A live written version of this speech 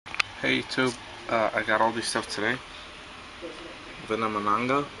Hey YouTube, I got all these stuff today. Venom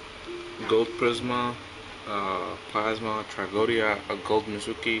Gold Prisma, Plasma, Tragodia, a Gold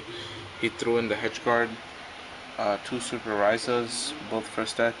Mizuki. He threw in the Hedge Guard, 2 Super Risas, both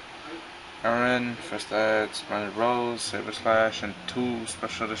first deck. Aaron, first deck, Splendid Rose, Saber Slash, and 2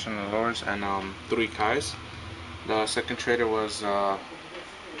 Special Edition Allures, and 3 Kais. The second trader was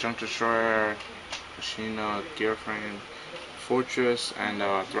Junk Destroyer, Machina, Gear Frame, Fortress, and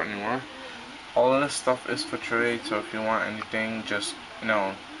Threatening War. All of this stuff is for trade, so if you want anything, just,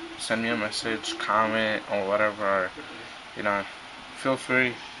 send me a message, comment, or whatever, feel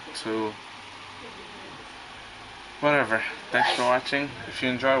free to, whatever. Thanks for watching. If you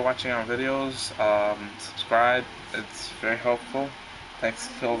enjoy watching our videos, subscribe, it's very helpful. Thanks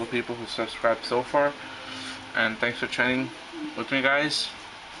to all the people who subscribed so far, and thanks for training with me, guys.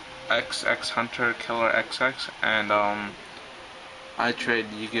 XxhunterkillerxX, and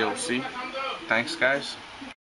ITradeYugiohC. Thanks, guys.